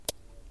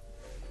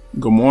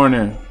Good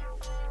morning,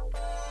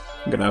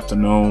 good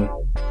afternoon,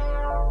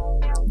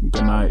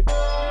 good night.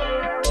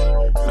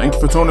 Thank you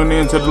for tuning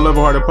in to the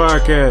Level Hearted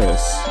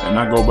Podcast, and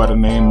I go by the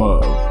name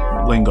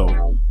of Lingo.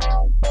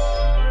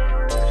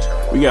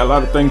 We got a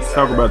lot of things to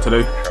talk about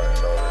today: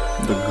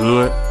 the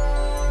good,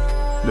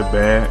 the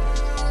bad,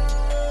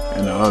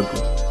 and the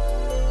ugly.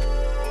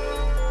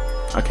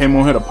 I came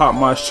on here to pop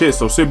my shit,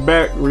 so sit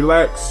back,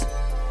 relax,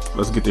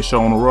 let's get this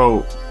show on the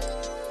road.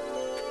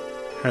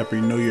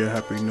 Happy New Year,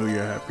 Happy New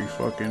Year, Happy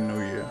fucking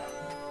New Year.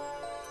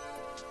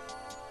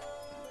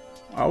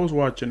 I was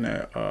watching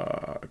that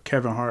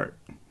Kevin Hart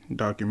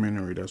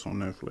documentary that's on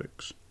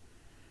Netflix,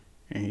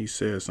 and he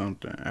said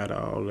something out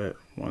of all that.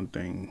 One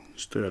thing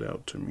stood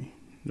out to me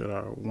that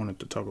I wanted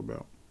to talk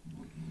about.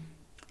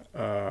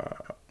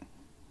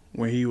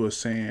 When he was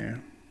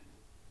saying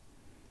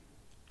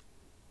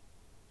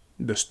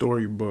the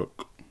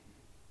storybook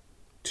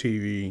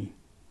TV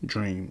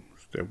dreams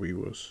that we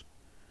was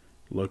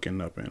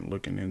looking up and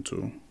looking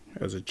into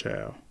as a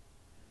child,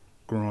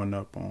 growing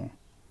up on.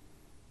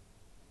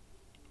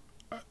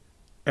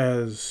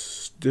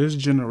 As this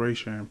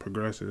generation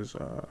progresses,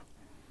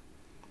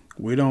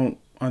 we don't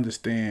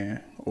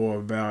understand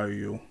or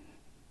value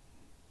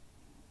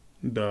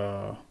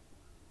the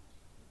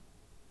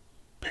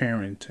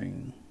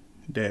parenting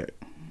that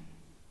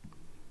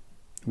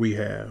we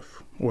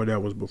have or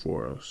that was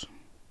before us.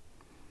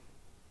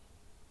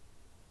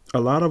 A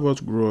lot of us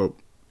grew up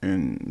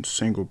in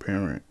single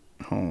parent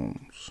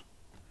homes.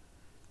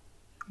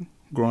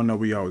 Growing up,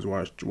 we always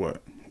watched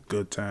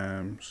Good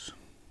Times,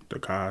 The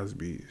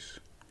Cosbys,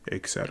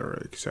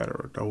 etc.,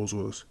 etc. Those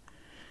was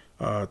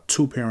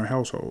two parent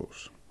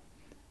households,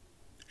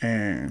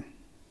 and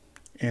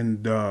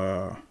in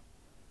the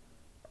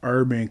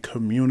urban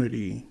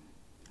community,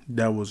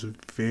 that was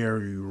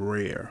very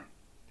rare.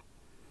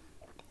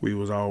 We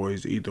was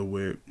always either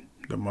with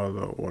the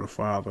mother or the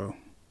father,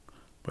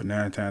 but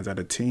 9 times out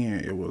of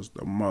 10, it was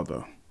the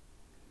mother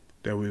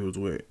that we was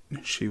with.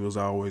 She was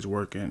always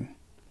working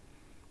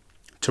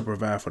to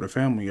provide for the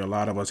family. A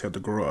lot of us had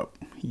to grow up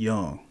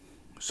young,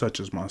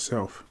 such as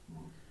myself.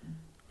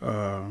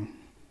 But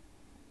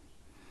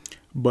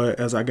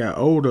as I got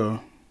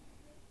older,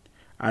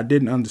 I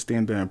didn't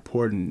understand the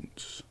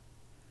importance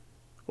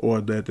or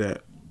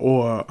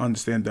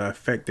understand the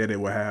effect that it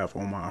would have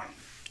on my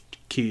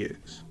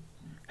kids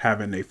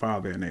having a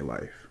father in their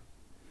life,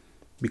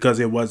 because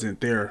it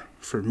wasn't there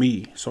for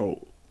me.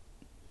 So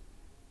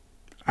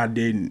I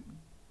didn't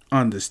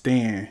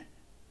understand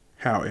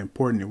how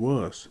important it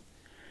was.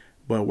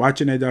 But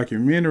watching that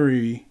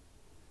documentary,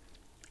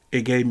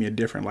 it gave me a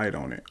different light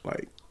on it.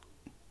 Like,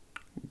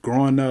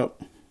 growing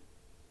up,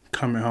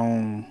 coming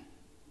home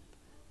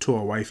to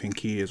a wife and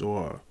kids,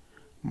 or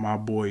my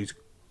boys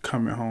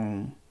coming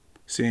home,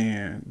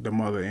 seeing the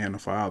mother and the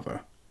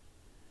father,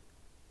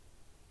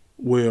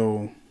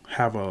 will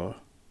have a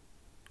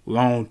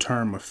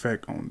long-term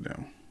effect on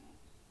them.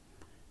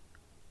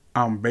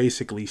 I'm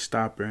basically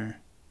stopping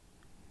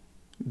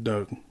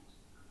the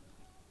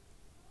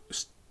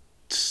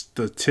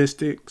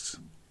statistics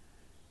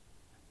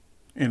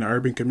in the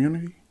urban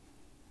community.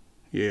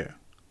 Yeah,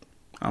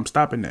 I'm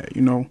stopping that.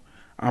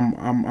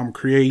 I'm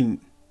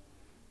creating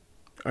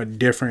a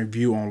different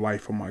view on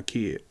life for my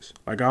kids.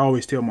 Like I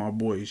always tell my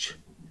boys,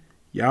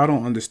 y'all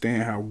don't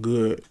understand how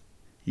good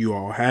you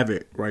all have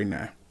it right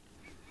now.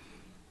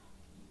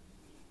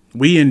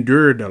 We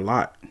endured a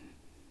lot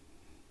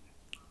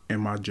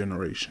in my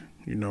generation,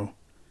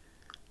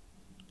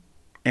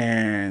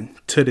 And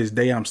to this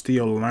day, I'm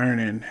still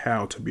learning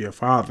how to be a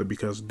father,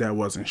 because that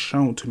wasn't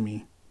shown to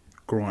me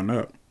growing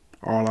up.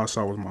 All I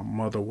saw was my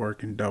mother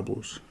working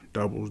doubles.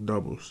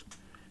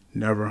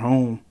 Never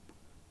home,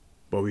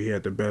 but we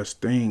had the best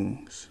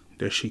things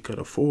that she could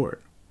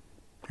afford.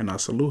 And I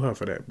salute her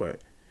for that. But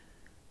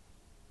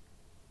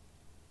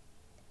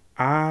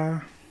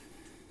I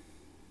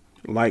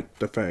like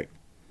the fact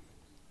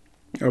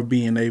of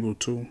being able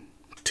to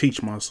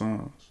teach my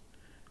sons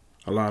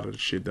a lot of the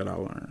shit that I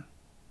learned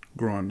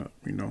growing up,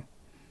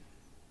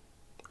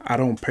 I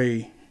don't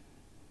pay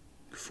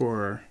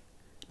for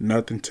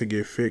nothing to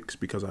get fixed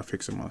because I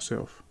fix it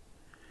myself.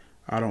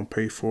 I don't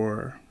pay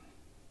for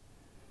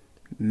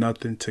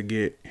nothing to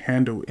get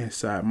handled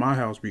inside my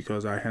house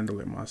because I handle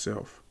it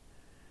myself.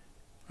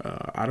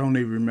 I don't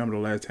even remember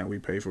the last time we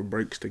paid for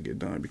breaks to get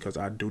done, because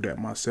I do that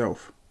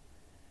myself.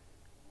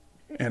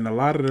 And a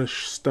lot of the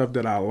stuff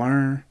that I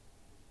learned,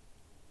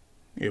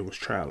 it was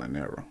trial and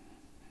error.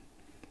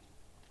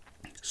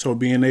 So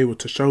being able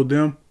to show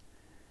them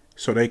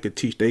so they could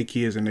teach their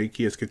kids and their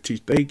kids could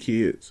teach their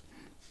kids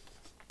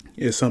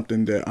is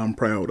something that I'm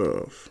proud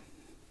of.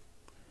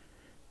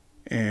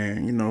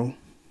 And,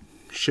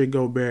 shit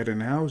go bad in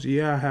the house.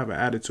 Yeah, I have an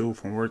attitude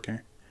from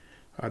working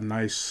a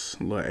nice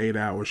little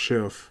 8-hour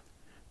shift,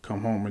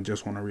 come home and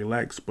just want to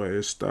relax, but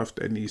it's stuff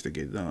that needs to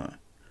get done.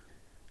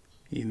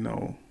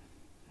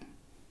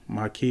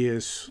 My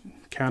kids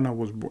kind of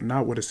was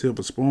not with a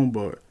silver spoon,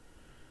 but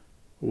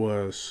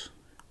was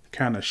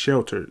kind of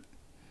sheltered.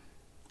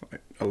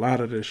 Like, a lot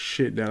of the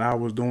shit that I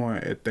was doing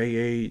at their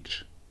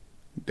age,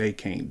 they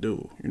can't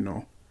do, you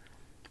know.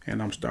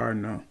 And I'm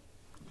starting to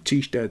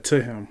teach that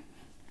to him,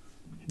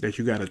 that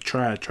you gotta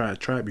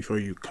try before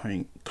you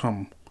can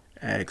come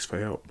ask for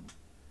help.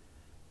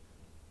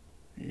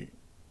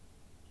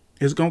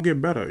 It's gonna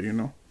get better, you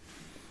know.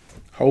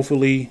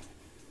 Hopefully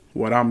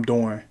what I'm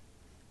doing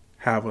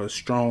have a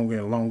strong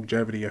and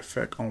longevity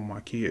effect on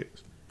my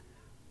kids.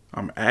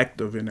 I'm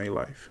active in their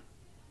life.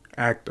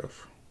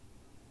 Active.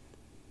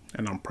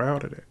 And I'm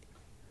proud of that.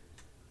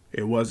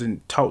 It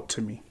wasn't taught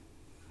to me.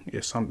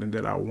 It's something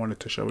that I wanted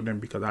to show them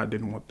because I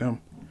didn't want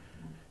them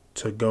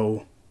to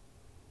go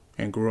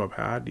and grow up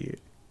how I did.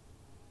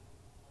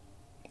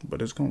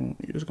 But it's gonna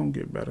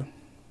get better.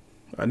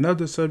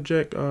 Another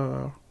subject,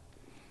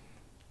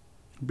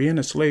 being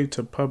a slave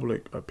to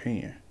public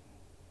opinion.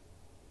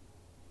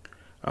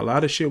 A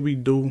lot of shit we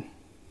do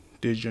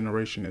this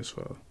generation is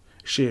for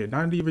shit.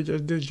 Not even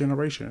just this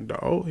generation. The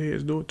old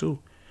heads do it too.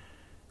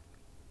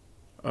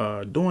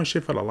 Doing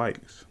shit for the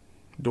likes.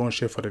 Doing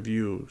shit for the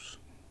views.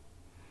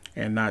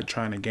 And not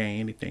trying to gain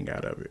anything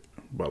out of it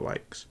but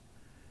likes.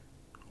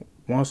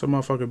 Once a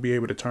motherfucker be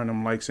able to turn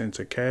them likes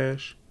into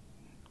cash,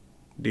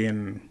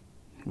 then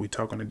we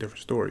talking a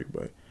different story.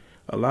 But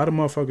a lot of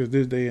motherfuckers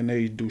this day and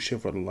age do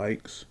shit for the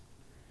likes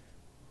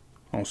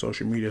on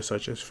social media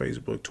such as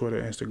Facebook,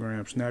 Twitter,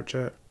 Instagram,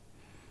 Snapchat.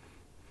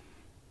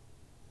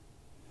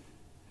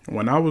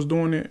 When I was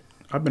doing it,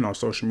 I've been on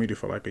social media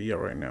for like a year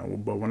right now,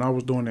 but when I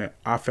was doing it,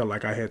 I felt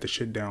like I had the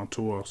shit down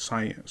to a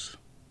science.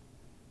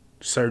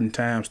 Certain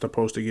times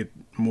supposed to get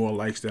more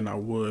likes than I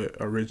would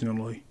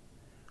originally.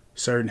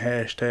 Certain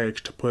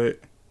hashtags to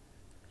put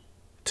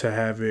to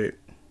have it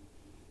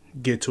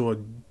get to a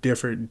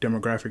different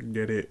demographic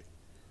that it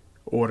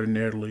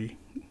ordinarily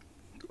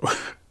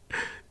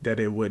that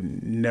it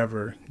would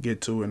never get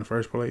to in the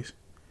first place.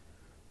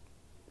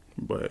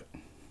 But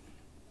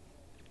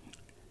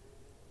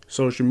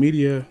social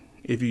media,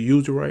 if you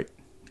use it right,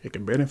 it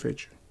can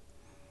benefit you.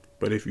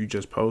 But if you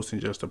just posting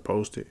just to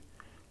post it,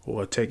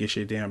 or taking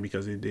shit down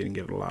because it didn't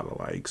get a lot of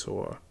likes,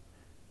 or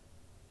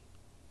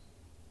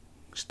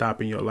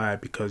stopping your live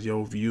because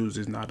your views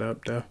is not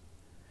up there,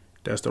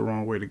 that's the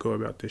wrong way to go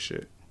about this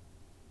shit.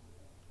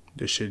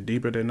 This shit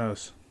deeper than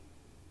us.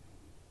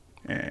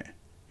 And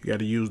you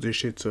gotta use this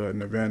shit to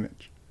an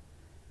advantage.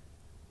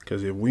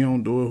 Cause if we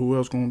don't do it, who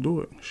else gonna do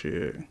it?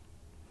 Shit.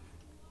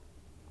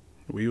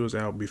 We was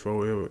out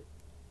before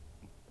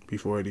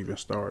it even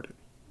started.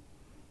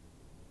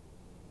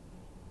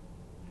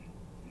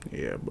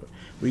 Yeah, but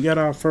we got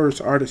our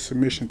first artist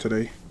submission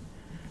today.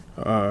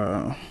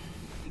 The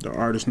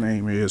artist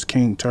name is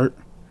King Turt.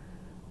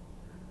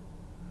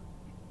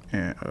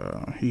 And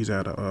he's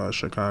out of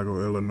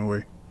Chicago,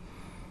 Illinois.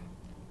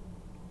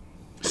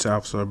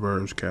 South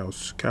suburbs, Cal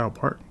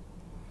Park.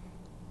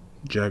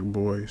 Jack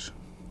Boys.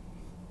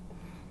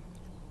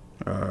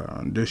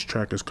 This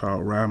track is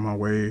called Ride My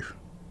Wave.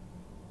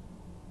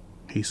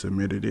 He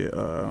submitted it.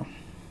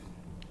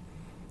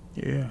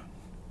 Yeah.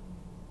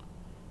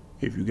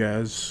 If you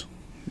guys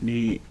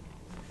need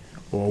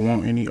or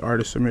want any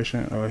artist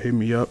submission, hit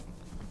me up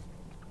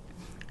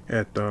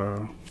at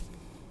the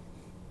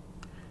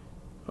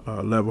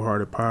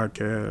Levelhearted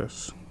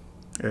Podcast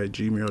at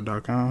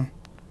gmail.com.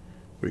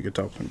 We can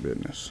talk some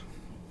business.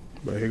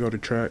 But here go the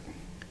track,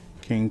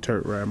 King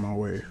Turt, Ride My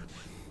Wave.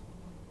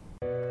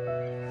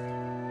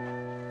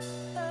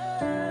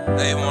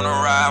 They wanna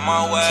ride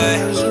my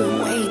way.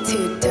 You way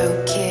too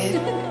dope,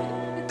 kid.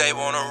 They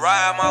wanna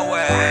ride my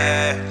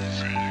way.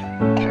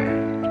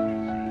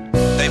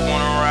 They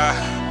wanna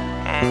ride.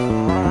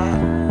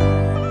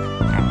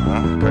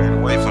 Paid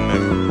away from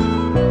them.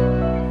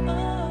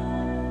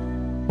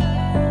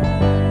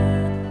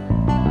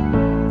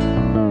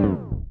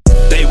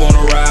 They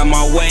wanna ride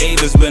my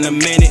wave. It's been a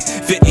minute.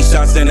 50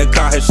 shots in the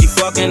car. Has she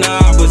fucking the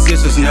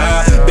oppositions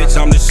now? Bitch,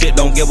 I'm the shit.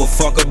 Don't give a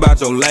fuck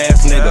about your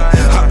last nigga.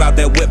 Hop out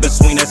that whip and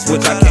swing that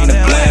switch. I came to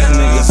blast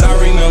niggas. I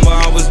remember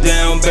I was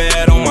down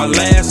bad on my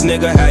last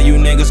nigga. How you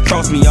niggas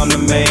cross me? I'm the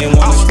main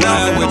one to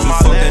slide with you.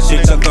 Fuck that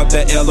shit. Chuck up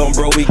that L on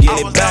bro. We get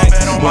it back.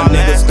 One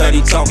nigga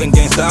study talking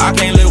gangsta. I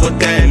can't live with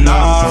that.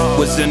 Nah.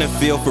 What's in the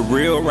field for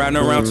real? Riding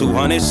around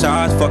 200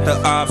 shots. Fuck the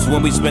ops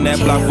when we spin that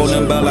block for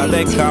them bell out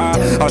that car.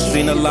 I've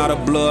seen a lot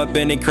of blood.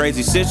 Been in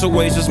crazy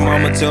situations.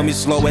 Mama tell me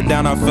slow it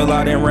down. I feel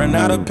I done ran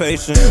out of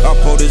patience. I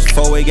pulled this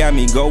 4, it got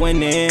me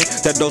going in.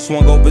 That dose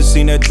swung over,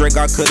 seen that Drake.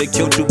 I could've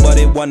killed you, but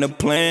it wasn't a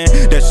plan.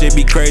 That shit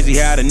be crazy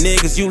how the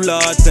niggas you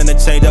love tend to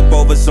change up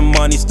over some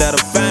money instead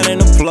of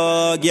finding a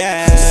plug,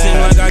 yeah. Seem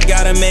like I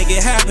gotta make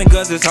it happen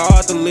cause it's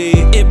hard to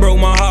leave. It broke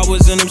my heart,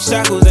 was in them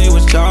shackles, they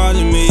was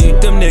charging me.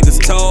 Them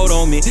niggas told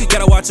on me,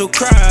 gotta watch your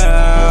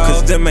crowd,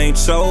 cause them ain't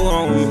your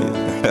on me.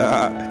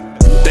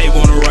 They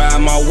wanna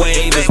ride my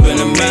wave, it's been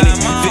a minute.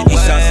 50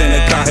 shots in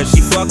the car, and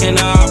she fucking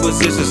the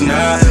oppositions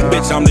now.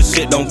 Bitch, I'm the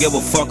shit, don't give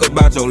a fuck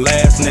about your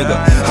last nigga.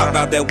 Hop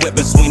out that whip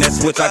and swing that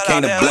switch, I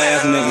came to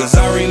blast niggas.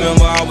 I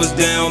remember I was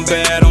down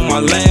bad on my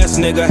last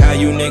nigga. How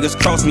you niggas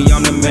cross me,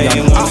 I'm the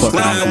man. Wanna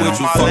slide with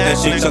you, fuck that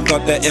shit, chuck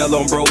up that L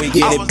on bro, we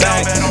get it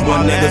back.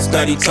 One nigga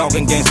study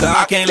talking gangsta,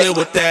 I can't live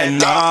with that,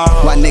 nah.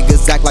 Why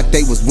niggas act like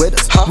they was with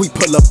us? We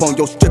pull up on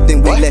your strip,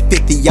 then we let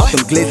 50 out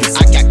them glizzards.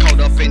 I got caught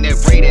up in that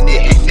raid and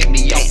it sent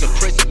me off to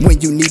prison. When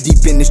you knee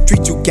deep in the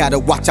street, you gotta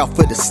watch out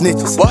for the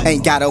snitches.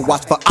 Ain't gotta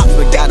watch for ops,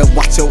 but gotta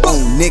watch your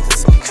own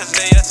niggas. Cause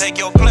they'll take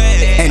your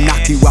place and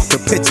knock you off the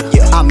picture.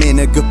 I'm in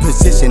a good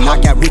position, I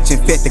got rich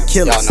and fed the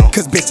killers.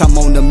 Cause bitch, I'm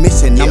on a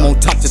mission, I'm on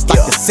top just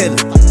like the ceiling.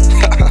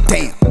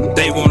 Damn.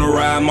 They wanna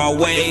ride my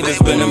wave,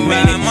 it's been a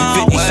minute.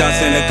 50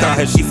 shots in the car,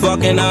 and she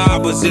fucking the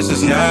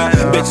oppositions now.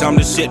 Bitch, I'm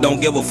the shit, don't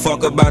give a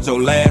fuck about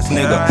your last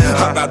nigga.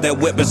 Hop out that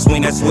whip and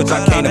swing that switch,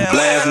 I came to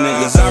blast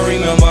niggas. I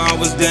remember I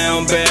was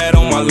down bad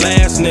on my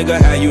last nigga.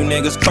 How you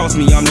niggas cross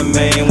me, I'm the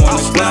man. Wanna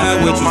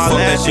slide with you,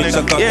 fuck that shit,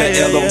 chuck up that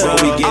L on bro,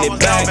 we get it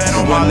back.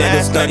 One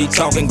nigga study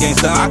talking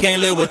gangsta, I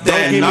can't live with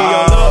that, Don't give me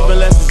your love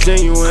unless it's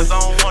genuine.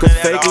 Cause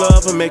fake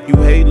love will make you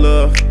hate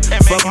love.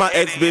 Fuck my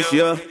ex bitch,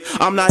 yeah.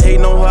 I'm not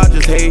hating on her, I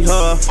just hate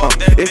her.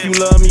 If you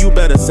love me, you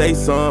better say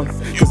some.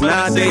 Cause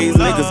nowadays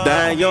niggas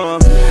dying young.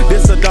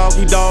 This a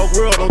doggy dog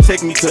world, don't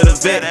take me to the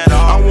vet.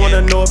 I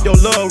wanna know if your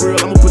love real,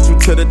 I'ma put you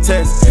to the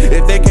test.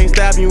 If they can't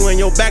stab you in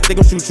your back, they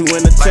gon' shoot you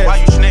in the chest.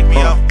 Why you snake me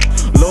up?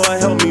 Lord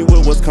help me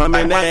with what's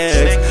coming next.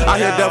 I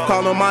hear death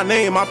calling my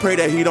name, I pray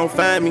that he don't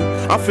find me.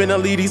 I'm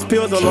finna leave these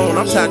pills alone,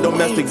 I'm tired of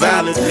domestic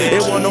violence.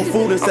 It wasn't no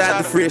food inside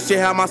the fridge, shit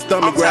had my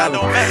stomach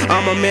growling.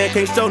 I'm a man,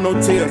 can't show no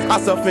tears, I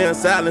suffer in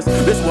silence.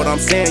 This what I'm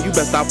saying, you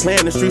better stop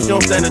playing the streets, you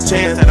don't stand a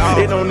chance.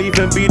 It don't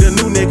even be the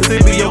new niggas,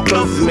 it be your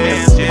closest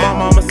man. My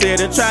mama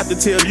said in tried to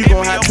tell you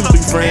gon' have to be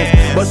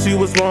friends. But she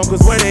was wrong,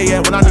 cause where they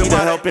at when I need a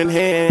helping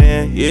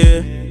hand,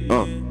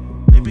 yeah.